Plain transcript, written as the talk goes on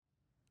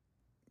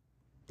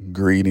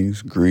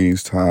Greetings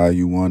to all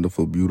you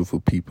wonderful,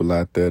 beautiful people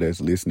out there that's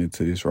listening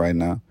to this right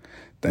now.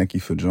 Thank you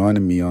for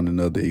joining me on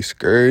another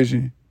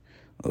excursion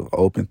of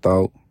open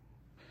thought.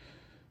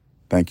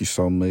 Thank you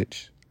so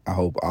much. I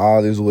hope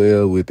all is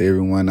well with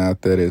everyone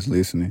out there that's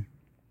listening.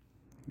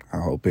 I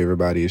hope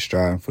everybody is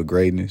striving for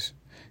greatness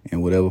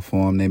in whatever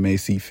form they may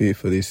see fit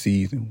for this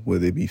season,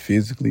 whether it be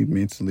physically,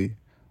 mentally,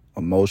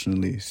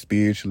 emotionally,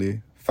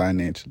 spiritually,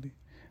 financially.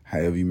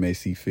 However you may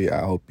see fit, I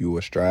hope you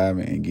are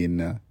striving and getting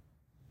there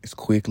as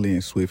quickly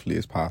and swiftly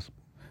as possible.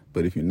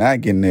 But if you're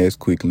not getting there as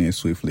quickly and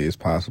swiftly as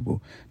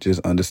possible, just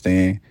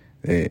understand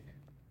that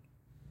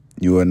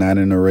you are not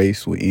in a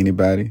race with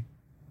anybody,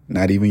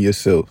 not even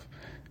yourself.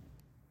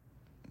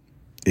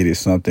 It is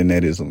something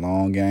that is a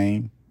long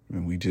game,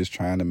 and we just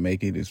trying to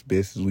make it as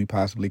best as we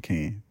possibly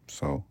can.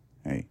 So,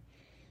 hey,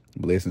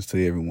 blessings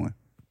to everyone.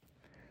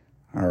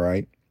 All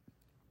right.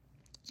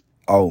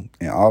 Oh,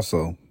 and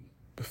also,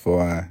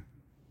 before I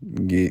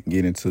get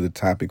into the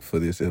topic for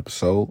this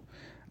episode,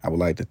 I would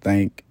like to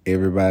thank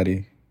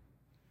everybody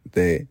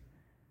that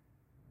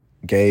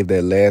gave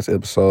that last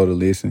episode a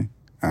listen.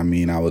 I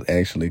mean, I was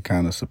actually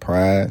kind of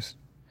surprised.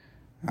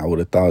 I would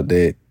have thought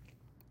that,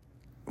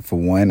 for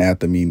one,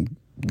 after me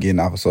getting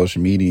off of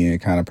social media and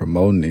kind of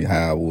promoting it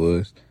how I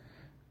was,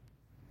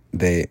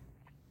 that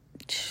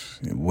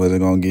it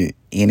wasn't going to get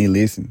any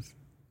listens.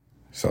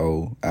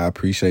 So I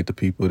appreciate the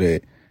people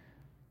that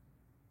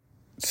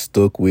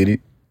stuck with it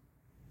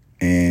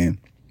and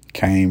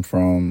came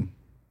from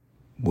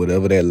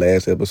whatever that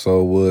last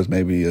episode was,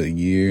 maybe a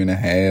year and a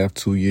half,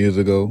 2 years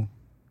ago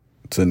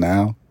to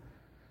now,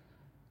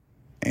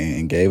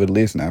 and gave it a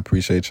listen. I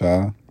appreciate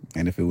y'all.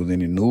 And if it was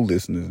any new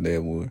listeners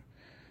that were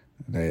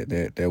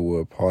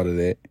a part of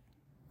that,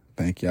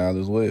 thank y'all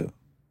as well.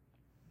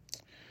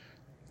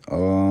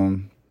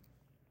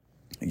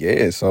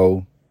 Yeah,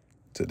 so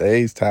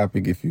today's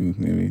topic, if you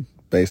maybe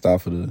based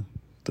off of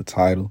the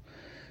title,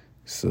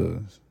 it's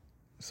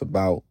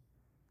about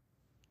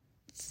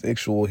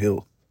sexual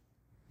health,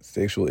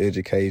 sexual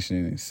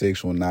education, and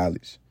sexual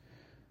knowledge.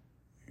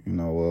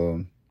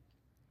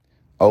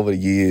 Over the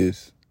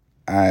years,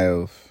 I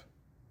have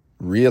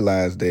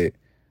realized that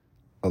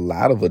a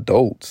lot of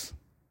adults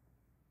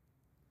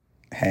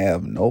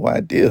have no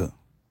idea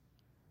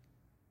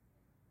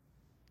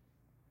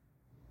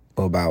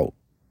about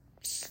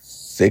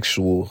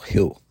sexual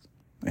health.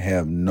 They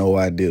have no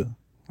idea.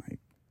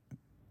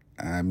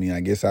 I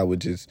guess I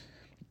would just,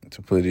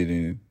 to put it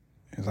in,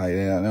 it's like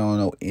they don't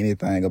know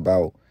anything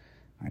about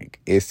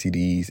like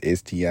STDs,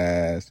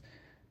 STIs,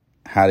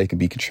 how they can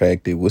be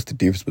contracted, what's the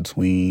difference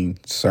between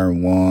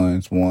certain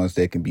ones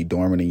that can be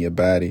dormant in your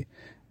body,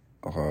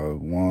 or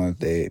ones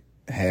that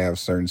have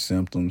certain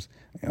symptoms.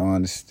 They don't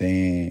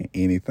understand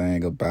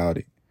anything about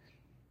it.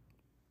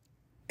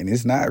 And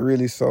it's not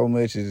really so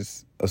much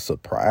as a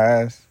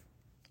surprise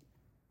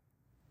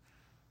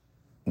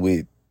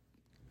with,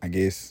 I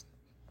guess,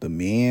 the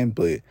men,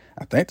 but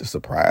I think the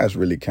surprise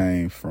really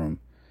came from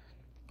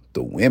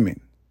the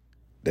women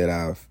that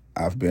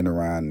I've been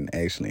around and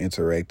actually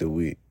interacted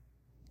with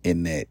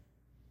in that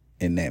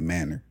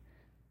manner,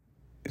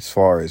 as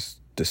far as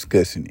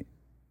discussing it,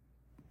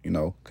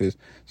 because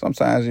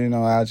sometimes,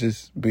 I'll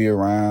just be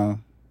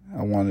around.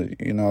 I want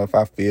to, if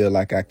I feel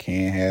like I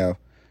can have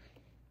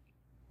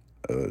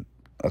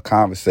a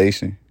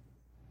conversation,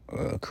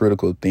 a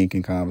critical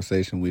thinking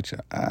conversation with you,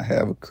 I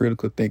have a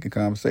critical thinking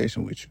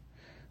conversation with you.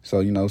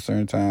 So,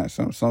 certain times,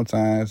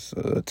 sometimes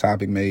a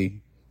topic may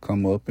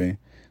come up and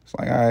it's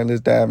like, all right,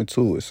 let's dive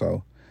into it.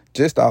 So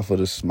just off of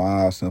the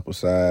small, simple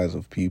size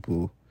of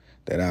people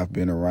that I've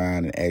been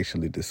around and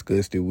actually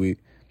discussed it with,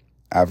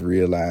 I've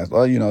realized,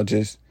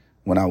 just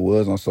when I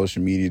was on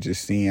social media,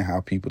 just seeing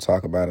how people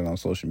talk about it on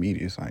social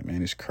media, it's like,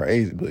 man, it's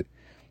crazy. But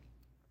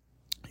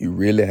you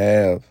really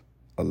have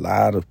a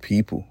lot of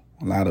people,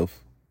 a lot of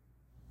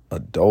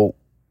adult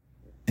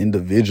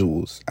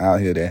individuals out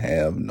here that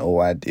have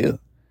no idea.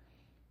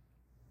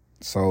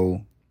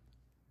 So,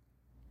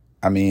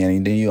 and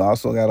then you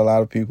also got a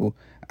lot of people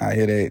out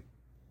here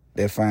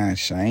that find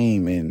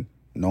shame in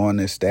knowing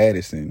their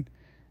status. And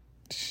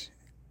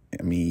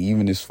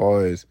even as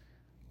far as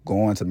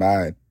going to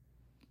buy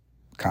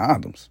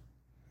condoms,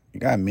 you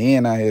got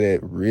men out here that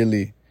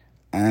really,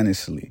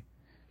 honestly,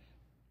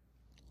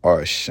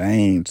 are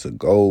ashamed to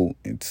go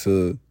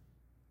into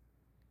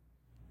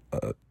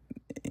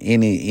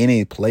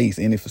any place,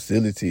 any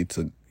facility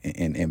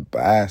and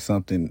buy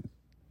something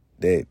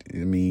that,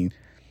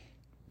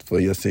 for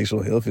your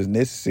sexual health is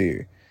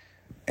necessary.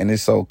 And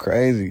it's so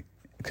crazy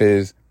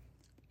because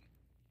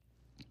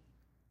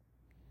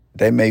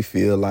they may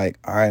feel like,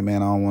 all right,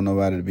 man, I don't want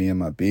nobody to be in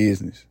my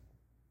business.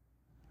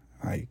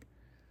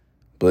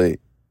 But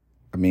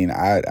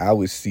I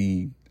would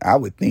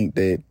think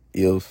that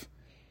if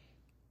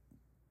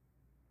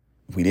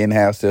we didn't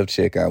have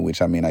self-checkout,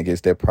 which I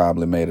guess that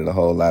probably made it a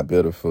whole lot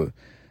better for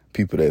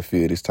people that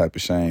feel this type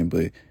of shame.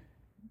 But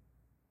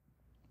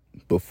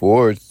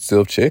before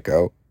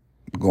self-checkout,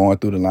 going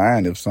through the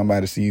line, if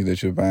somebody sees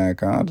that you're buying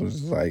condoms,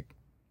 it's like,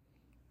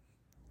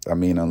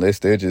 unless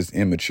they're just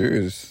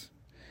immature,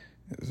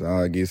 As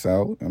all gets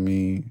out, I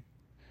mean,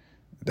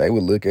 they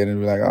would look at it and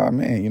be like, "Oh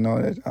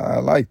man, I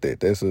like that.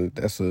 That's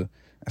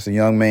a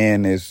young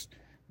man that's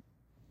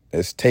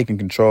taking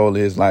control of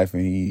his life,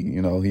 and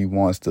he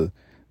wants to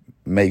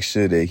make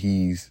sure that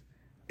he's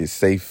as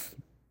safe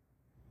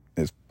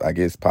as I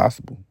guess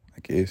possible. I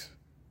guess,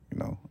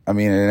 I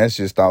mean, and that's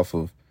just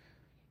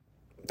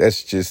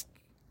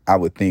I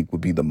would think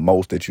would be the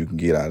most that you can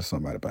get out of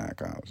somebody buying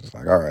college. It's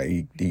like, all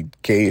right, he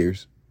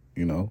cares,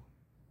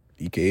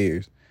 he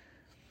cares,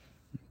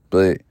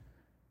 but.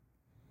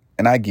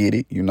 And I get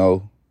it,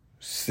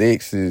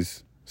 sex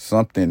is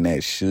something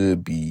that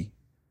should be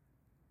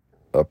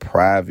a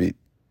private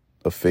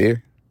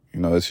affair.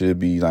 It should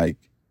be like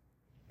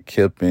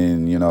kept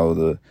in,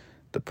 the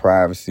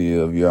privacy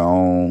of your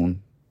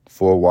own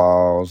four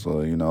walls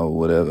or,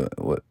 whatever,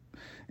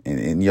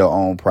 in your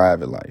own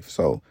private life.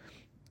 So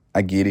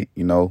I get it,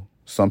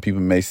 some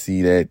people may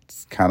see that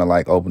kind of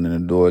like opening the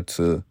door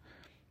to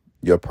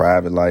your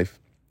private life,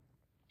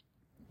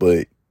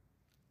 but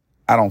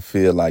I don't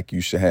feel like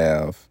you should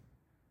have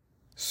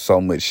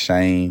so much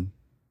shame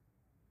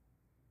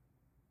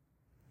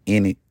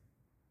in it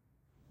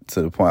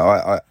to the point.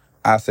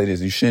 I say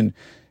this: you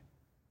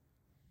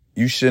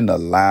shouldn't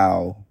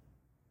allow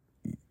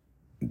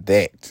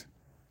that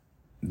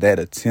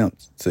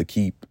attempt to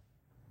keep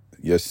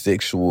your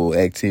sexual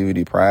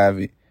activity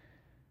private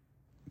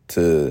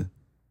to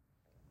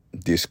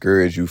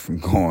discourage you from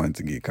going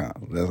to get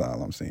condoms. That's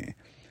all I'm saying.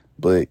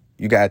 But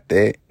you got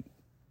that,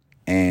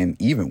 and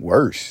even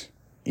worse,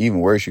 you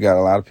got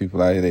a lot of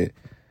people out here that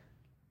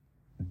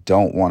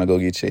don't want to go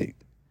get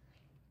checked.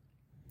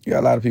 You got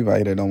a lot of people out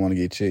here that don't want to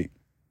get checked.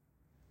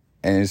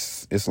 And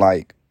it's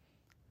like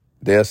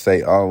they'll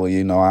say, "Oh, well,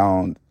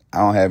 I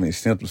don't have any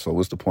symptoms, so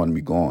what's the point of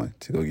me going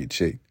to go get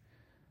checked?"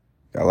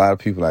 Got a lot of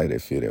people out here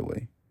that feel that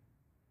way.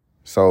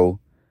 So,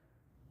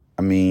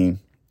 I mean,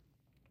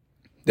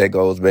 that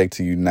goes back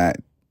to you not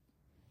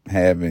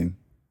having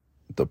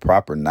the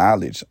proper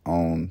knowledge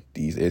on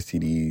these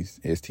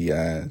STDs,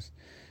 STIs,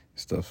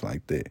 stuff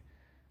like that.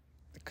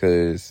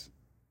 Because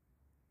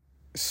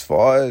as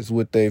far as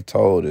what they've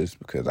told us,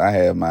 because I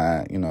have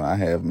my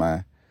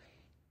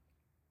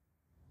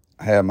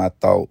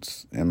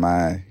thoughts and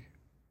my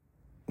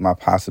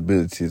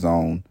possibilities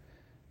on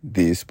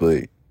this,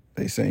 but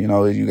they say, you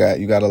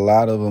got a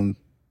lot of them.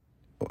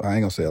 I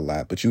ain't gonna say a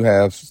lot, but you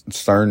have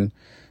certain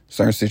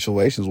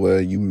situations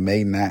where you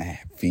may not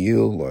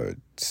feel or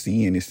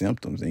see any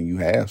symptoms and you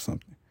have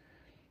something.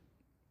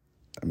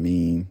 I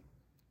mean,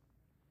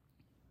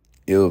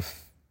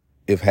 if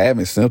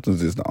having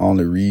symptoms is the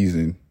only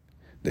reason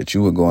that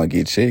you would go and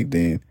get checked,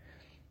 then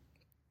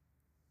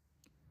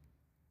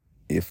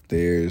if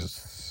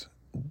there's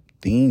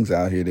things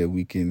out here that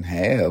we can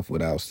have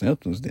without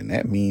symptoms, then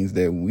that means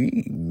that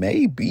we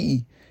may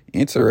be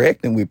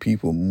interacting with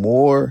people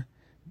more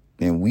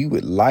than we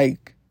would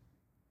like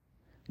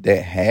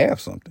that have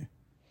something.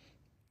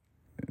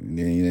 I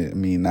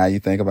mean, now you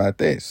think about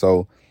that.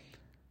 So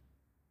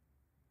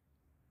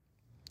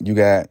you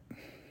got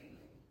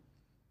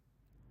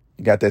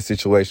that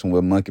situation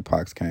where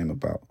monkeypox came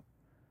about.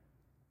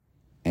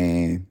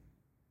 And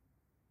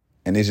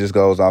it just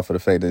goes off of the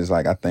fact that it's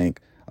like, I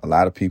think a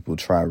lot of people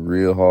try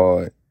real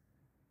hard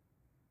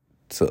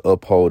to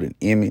uphold an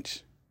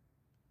image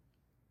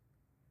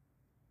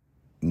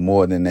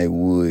more than they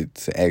would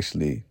to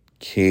actually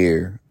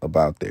care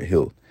about their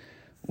health.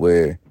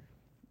 Where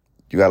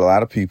you got a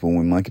lot of people,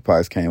 when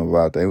monkeypox came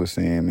about, they were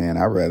saying, man,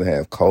 I'd rather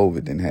have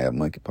COVID than have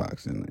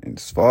monkeypox. And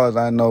as far as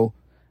I know,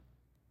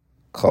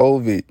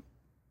 COVID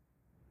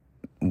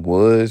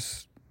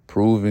was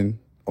proven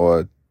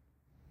or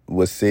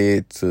was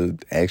said to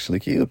actually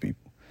kill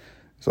people.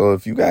 So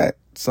if you got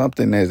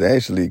something that's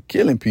actually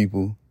killing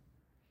people,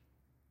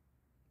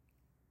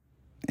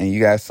 and you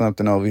got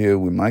something over here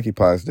with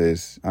monkeypox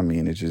that's, I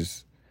mean, it's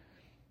just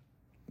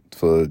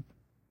for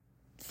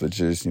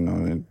just,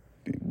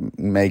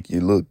 make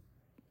you look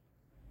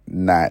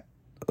not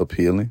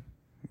appealing.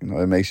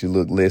 It makes you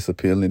look less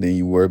appealing than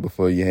you were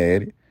before you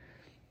had it.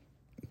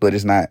 But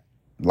it's not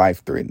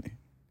life-threatening.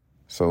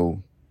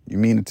 So you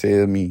mean to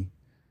tell me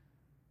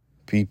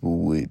people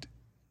would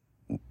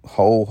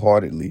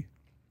wholeheartedly,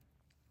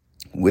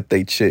 with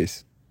their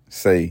chest,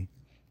 say,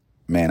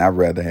 man, I'd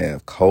rather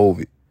have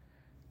COVID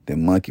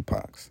than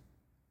monkeypox?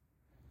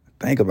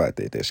 Think about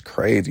that. That's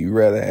crazy. You'd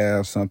rather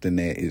have something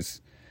that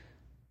is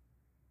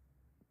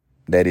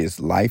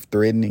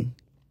life-threatening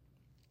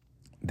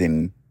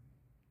than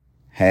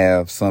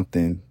have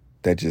something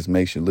that just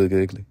makes you look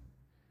ugly?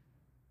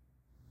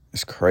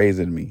 It's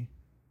crazy to me.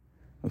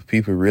 If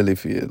people really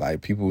feel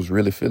like people's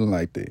really feeling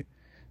like that,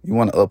 you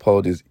want to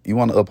uphold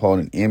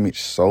an image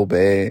so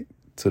bad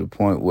to the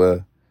point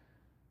where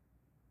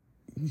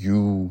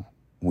you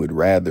would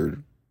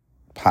rather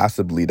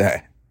possibly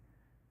die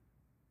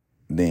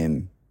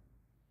than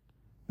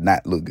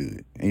not look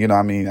good. And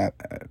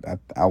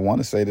I want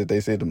to say that they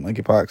said the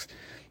monkeypox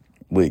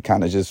would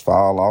kind of just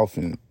fall off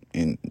in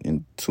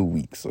 2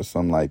 weeks or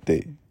something like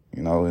that.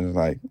 It's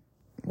like,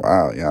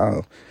 wow,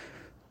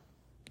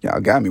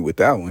 y'all got me with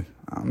that one.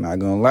 I'm not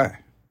gonna lie.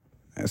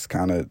 That's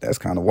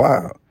kind of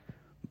wild.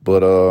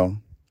 But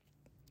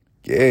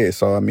yeah.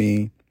 So I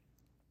mean,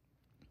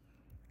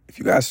 if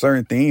you got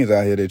certain things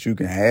out here that you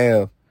can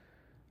have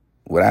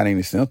without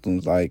any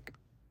symptoms, like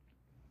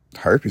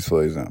herpes,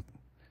 for example,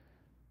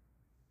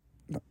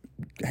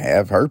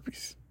 have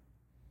herpes.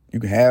 You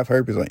can have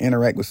herpes or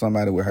interact with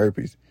somebody with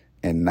herpes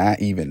and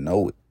not even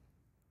know it.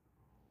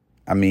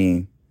 I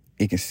mean,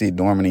 it can sit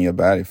dormant in your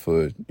body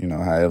for,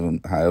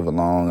 however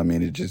long. I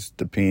mean, it just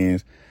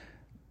depends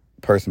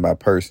person by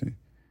person.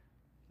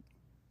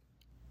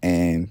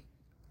 And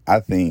I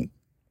think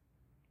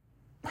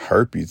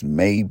herpes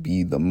may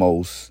be the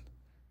most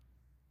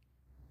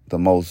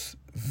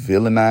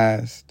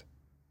villainized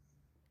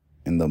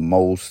and the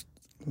most,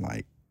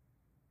 like,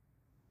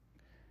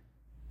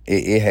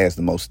 it has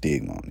the most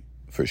stigma on it,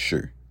 for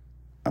sure.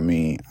 I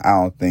mean, I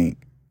don't think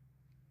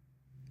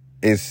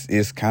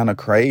it's kind of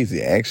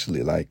crazy,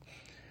 actually, like,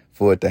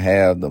 for it to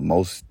have the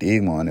most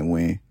stigma on it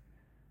when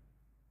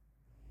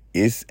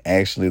it's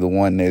actually the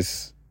one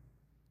that's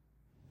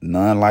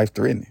non-life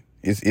threatening.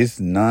 It's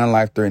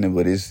non-life threatening,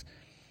 but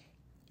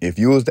if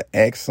you was to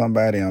ask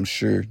somebody, I'm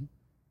sure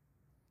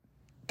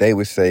they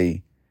would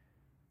say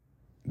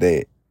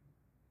that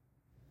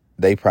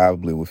they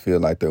probably would feel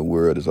like their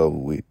world is over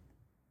with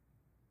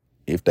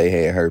if they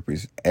had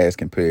herpes as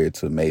compared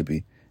to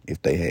maybe if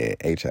they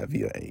had HIV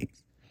or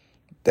AIDS.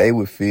 They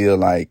would feel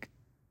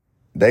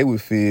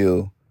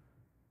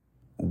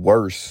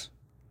worse,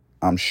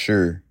 I'm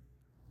sure,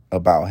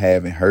 about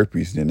having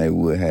herpes than they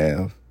would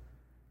have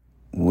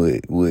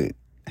with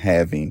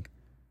having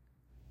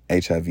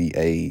HIV,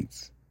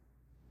 AIDS,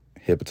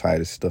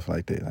 hepatitis, stuff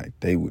like that. Like,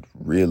 they would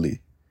really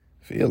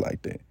feel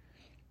like that.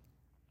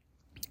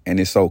 And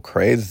it's so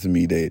crazy to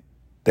me that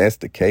that's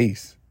the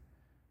case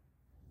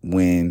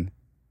when,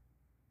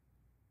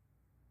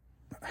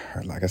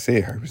 like I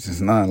said, herpes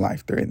is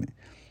non-life threatening.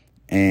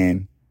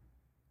 And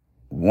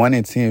 1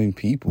 in 10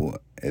 people,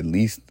 at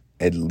least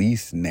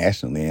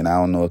nationally, and I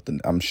don't know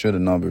I'm sure the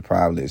number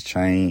probably has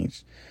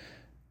changed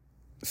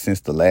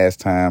since the last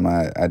time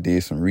I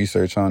did some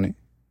research on it.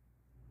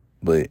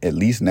 But at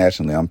least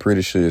nationally, I'm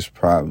pretty sure it's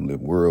probably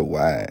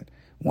worldwide.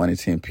 1 in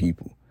 10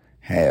 people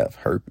have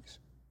herpes.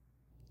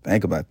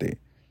 Think about that.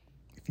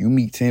 If you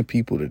meet 10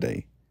 people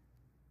today,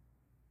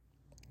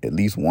 at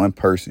least one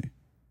person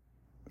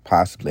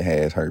possibly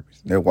has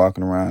herpes. They're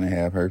walking around and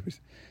have herpes,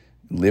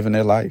 living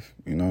their life.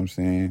 You know what I'm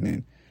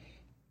saying?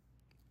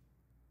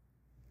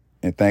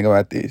 And think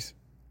about this.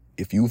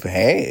 If you've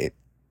had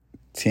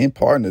 10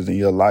 partners in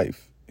your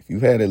life, if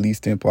you've had at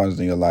least 10 partners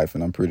in your life,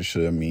 and I'm pretty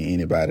sure,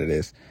 anybody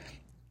that's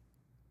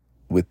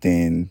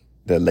within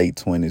the late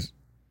 20s,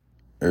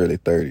 early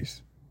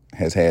 30s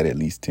has had at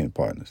least 10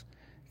 partners.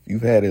 If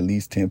you've had at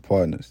least 10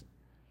 partners,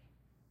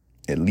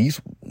 at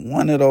least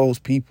one of those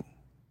people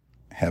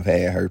have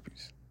had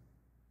herpes.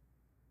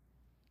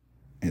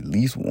 At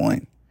least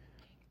one.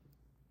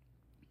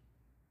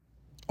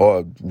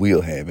 Or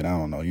will have it. I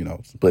don't know,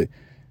 But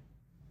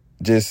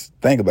just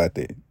think about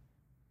that.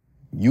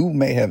 You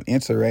may have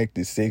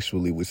interacted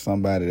sexually with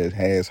somebody that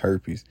has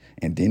herpes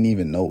and didn't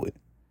even know it.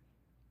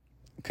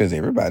 Because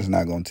everybody's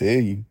not going to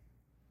tell you.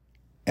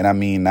 And I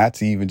mean, not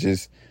to even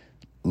just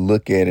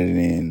look at it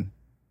in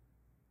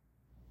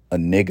a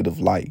negative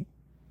light.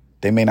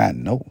 They may not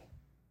know.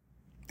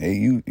 Hey,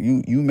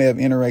 you may have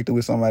interacted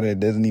with somebody that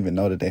doesn't even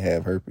know that they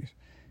have herpes.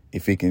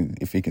 If it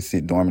can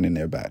sit dormant in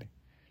their body.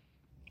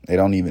 They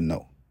don't even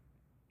know.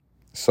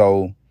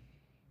 So,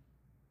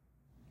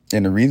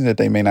 and the reason that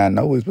they may not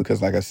know is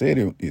because, like I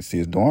said, it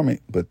sits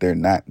dormant, but they're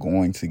not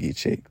going to get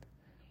checked.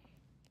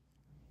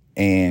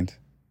 And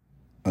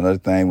another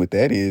thing with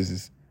that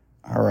is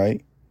all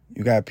right,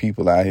 you got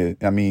people out here.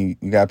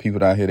 You got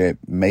people out here that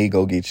may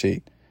go get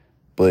checked,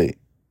 but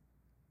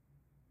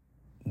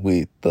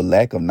with the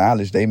lack of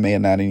knowledge, they may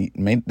not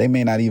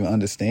even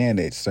understand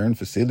that certain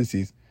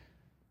facilities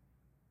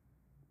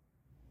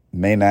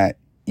may not,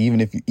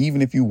 even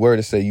if you were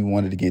to say you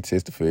wanted to get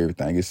tested for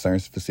everything, it's certain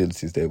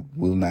facilities that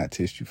will not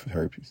test you for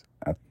herpes.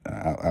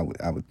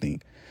 I would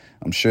think.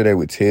 I'm sure they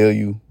would tell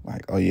you,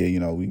 like, oh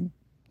yeah,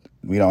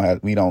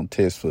 we don't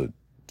test for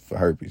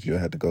herpes. You'll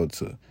have to go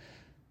to,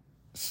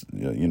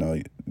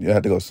 you'll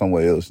have to go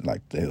somewhere else.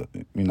 Like, you'll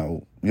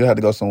have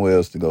to go somewhere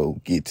else to go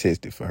get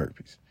tested for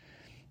herpes.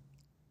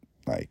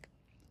 Like,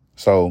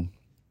 so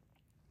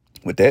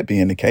with that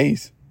being the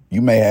case,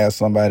 you may have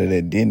somebody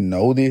that didn't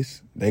know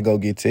this. They go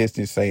get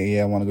tested, say,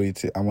 yeah, I want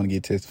to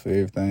get tested for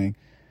everything.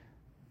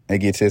 They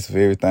get tested for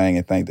everything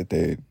and think that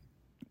they're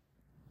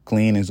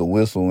clean as a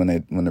whistle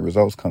when the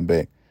results come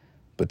back,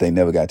 but they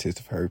never got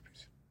tested for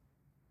herpes.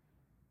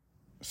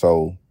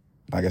 So,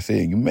 like I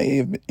said, you may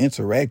have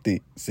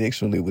interacted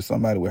sexually with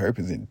somebody with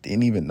herpes and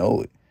didn't even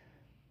know it.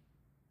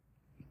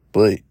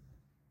 But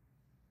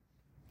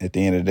at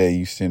the end of the day,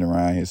 you sitting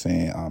around here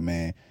saying, oh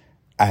man,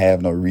 I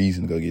have no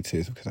reason to go get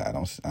tested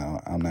because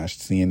I'm not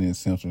seeing any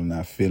symptoms, I'm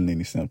not feeling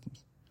any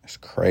symptoms. That's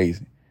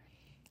crazy.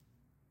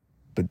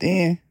 But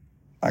then,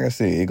 like I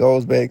said, it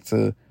goes back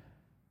to,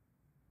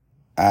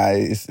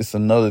 it's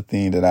another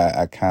thing that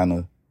I kind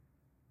of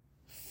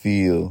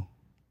feel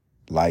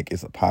like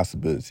it's a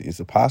possibility. It's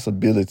a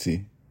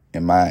possibility,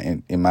 in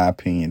my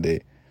opinion,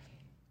 that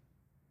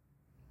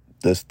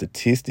the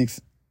statistics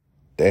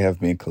that have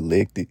been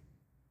collected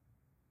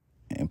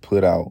and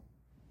put out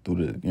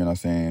through the, you know what I'm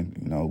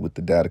saying, with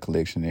the data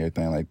collection and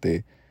everything like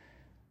that,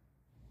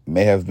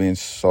 may have been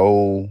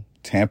so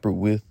tampered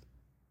with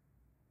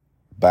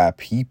by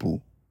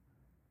people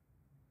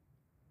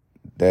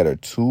that are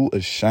too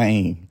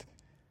ashamed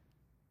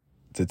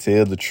to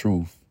tell the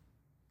truth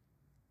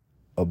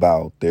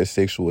about their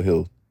sexual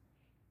health,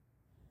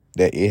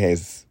 that it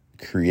has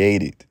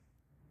created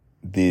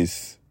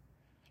this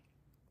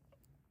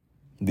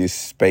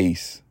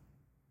space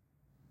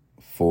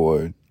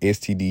for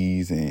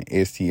STDs and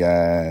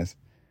STIs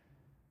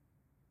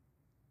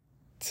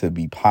to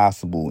be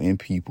possible in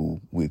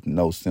people with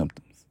no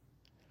symptoms.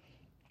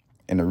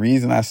 And the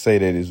reason I say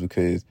that is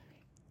because,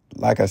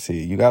 like I said,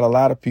 you got a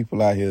lot of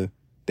people out here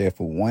that,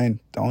 for one,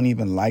 don't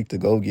even like to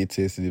go get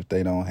tested if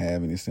they don't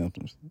have any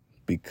symptoms,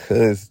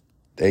 because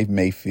they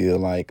may feel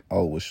like,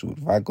 oh, well, shoot,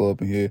 if I go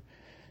up in here,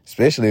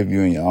 especially if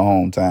you're in your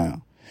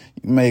hometown,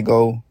 you may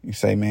go, you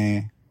say,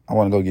 man, I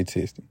want to go get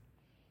tested.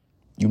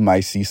 You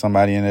might see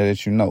somebody in there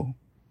that you know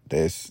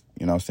that's,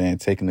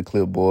 taking the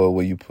clipboard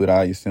where you put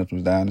all your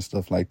symptoms down and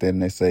stuff like that,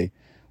 and they say,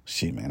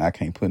 shit, man, I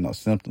can't put no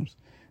symptoms,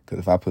 because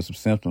if I put some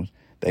symptoms,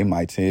 they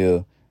might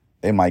get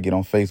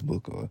on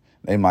Facebook, or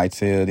they might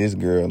tell this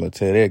girl or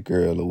tell that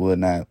girl or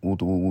whatnot,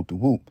 whoop, whoop, whoop,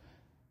 whoop.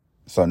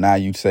 So now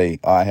you say,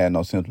 oh, I had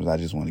no symptoms, I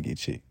just want to get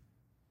checked.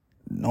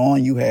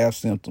 Knowing you have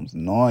symptoms,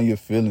 knowing you're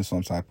feeling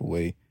some type of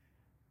way,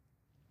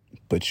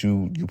 but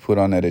you put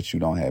on there that you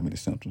don't have any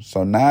symptoms.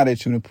 So now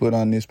that you put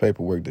on this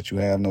paperwork that you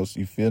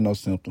feel no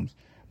symptoms,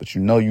 but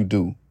you know you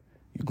do,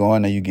 you go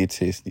in there, you get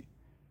tested,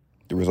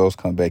 the results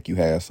come back, you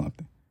have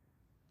something.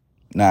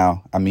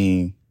 Now, I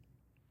mean,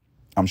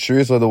 I'm sure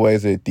there's other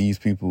ways that these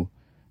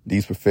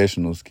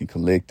professionals can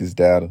collect this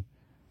data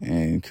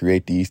and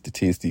create these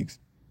statistics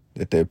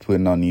that they're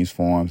putting on these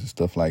forms and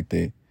stuff like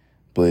that.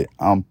 But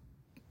I'm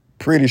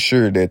pretty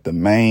sure that the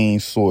main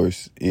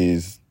source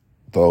is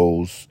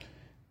those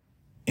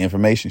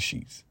information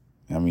sheets.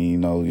 I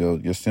mean,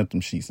 your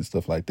symptom sheets and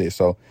stuff like that.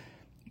 So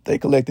they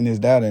collecting this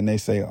data and they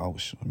say, oh,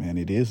 sure, man,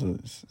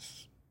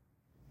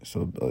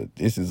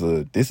 this is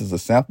a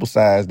sample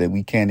size that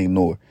we can't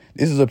ignore.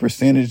 This is a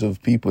percentage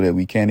of people that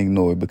we can't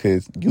ignore,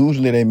 because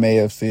usually they may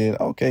have said,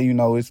 okay,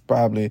 it's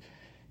probably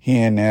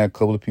here and there, a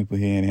couple of people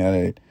here and there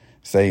that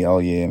say, oh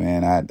yeah,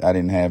 man, I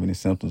didn't have any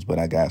symptoms, but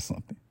I got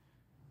something.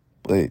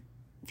 But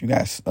if you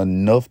got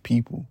enough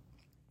people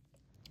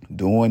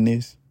doing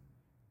this,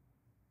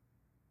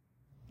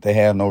 they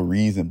have no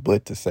reason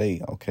but to say,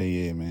 okay,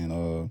 yeah,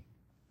 man,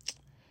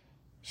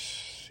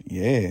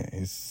 yeah,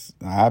 it's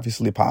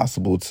obviously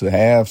possible to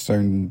have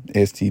certain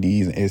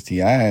STDs and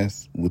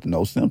STIs with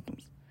no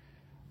symptoms.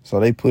 So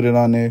they put it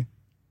on there.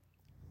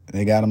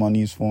 They got them on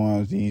these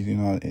forms, these,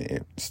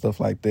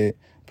 stuff like that,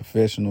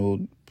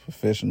 professional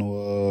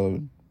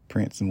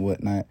prints and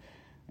whatnot.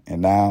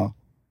 And now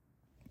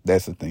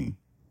that's the thing.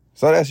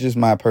 So that's just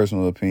my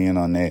personal opinion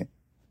on that.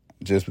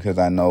 Just because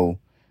I know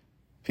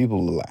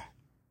people lie.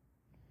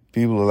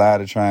 People lie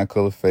to try and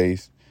color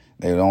face.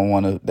 They don't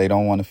want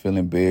to feel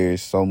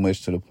embarrassed so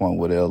much to the point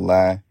where they'll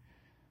lie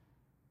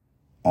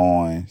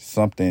on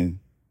something.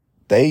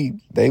 They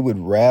would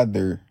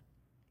rather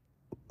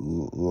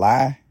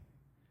lie.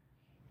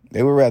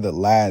 They would rather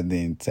lie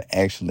than to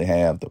actually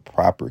have the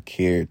proper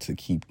care to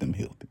keep them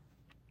healthy.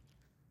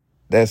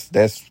 That's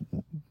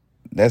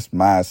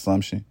my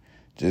assumption,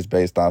 just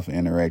based off of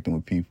interacting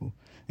with people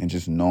and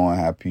just knowing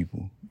how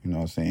people,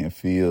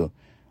 feel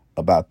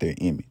about their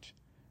image.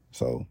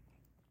 So,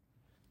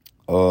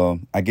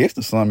 I guess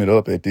to sum it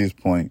up at this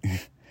point,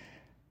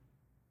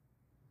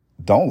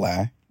 don't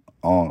lie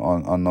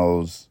on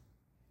those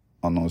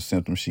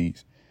symptom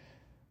sheets.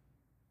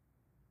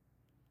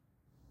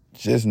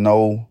 Just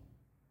know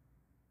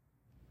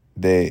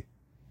that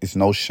it's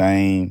no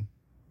shame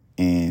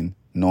in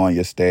knowing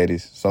your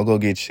status. So go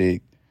get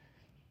checked.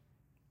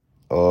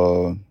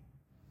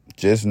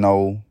 Just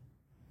know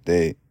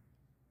that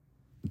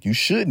you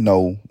should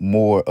know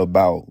more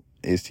about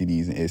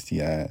STDs and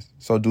STIs.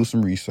 So do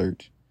some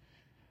research.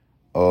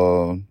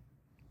 Because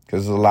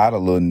there's a lot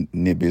of little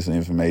nitbits of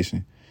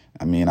information.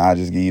 I mean, I'll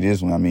just give you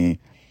this one. I mean,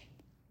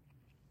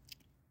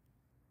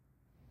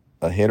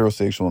 a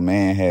heterosexual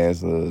man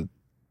has a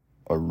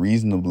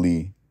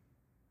reasonably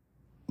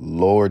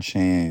lower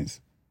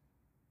chance.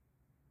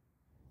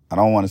 I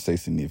don't want to say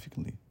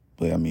significantly,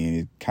 but I mean,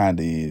 it kind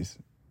of is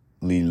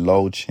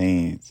lower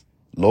chance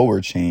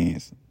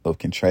of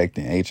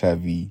contracting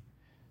HIV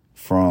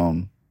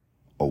from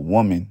a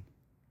woman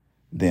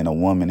than a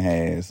woman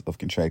has of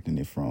contracting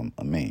it from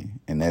a man.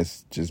 And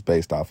that's just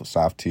based off of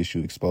soft tissue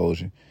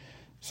exposure.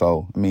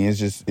 So, I mean,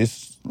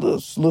 it's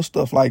little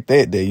stuff like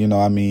that,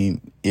 I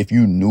mean, if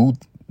you knew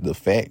the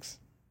facts,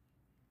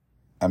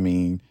 I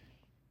mean,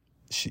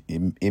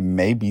 it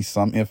may be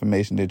some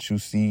information that you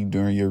see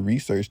during your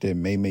research that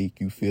may make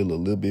you feel a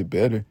little bit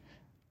better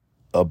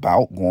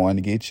about going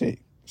to get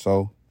checked.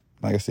 So,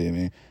 like I said,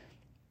 man,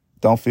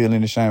 Don't feel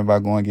any shame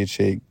about going get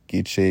checked.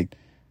 Get checked.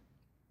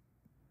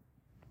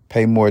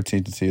 Pay more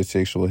attention to your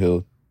sexual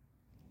health.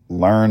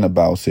 Learn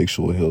about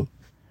sexual health.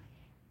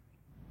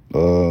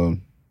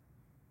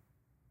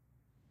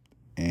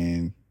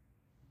 And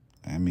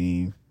I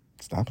mean,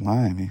 stop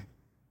lying, man.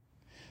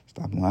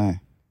 Stop lying.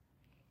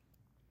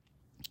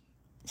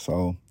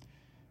 So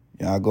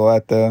y'all go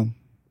out there.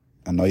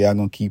 I know y'all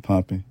gonna keep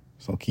pumping.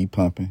 So keep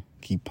pumping.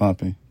 Keep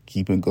pumping.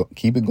 Keep it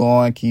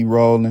going. Keep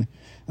rolling.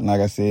 And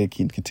like I said,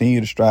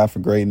 continue to strive for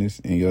greatness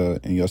in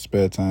your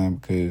spare time,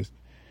 because,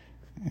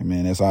 hey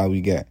man, that's all we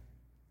got.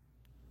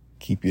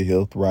 Keep your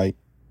health right,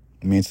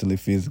 mentally,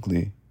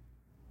 physically,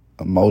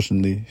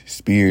 emotionally,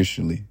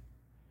 spiritually,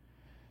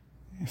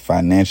 and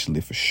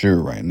financially for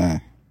sure right now.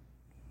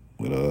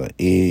 With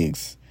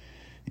eggs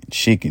and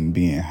chicken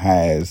being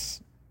high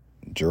as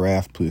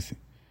giraffe pussy.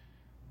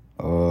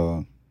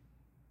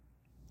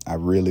 I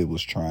really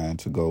was trying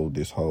to go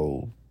this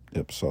whole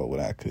episode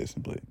without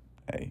cussing, but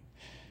hey,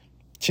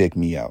 check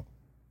me out.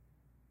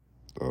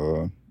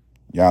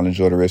 Y'all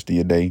enjoy the rest of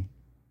your day.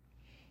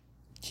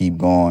 Keep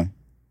going.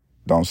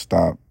 Don't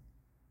stop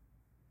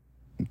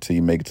until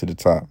you make it to the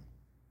top.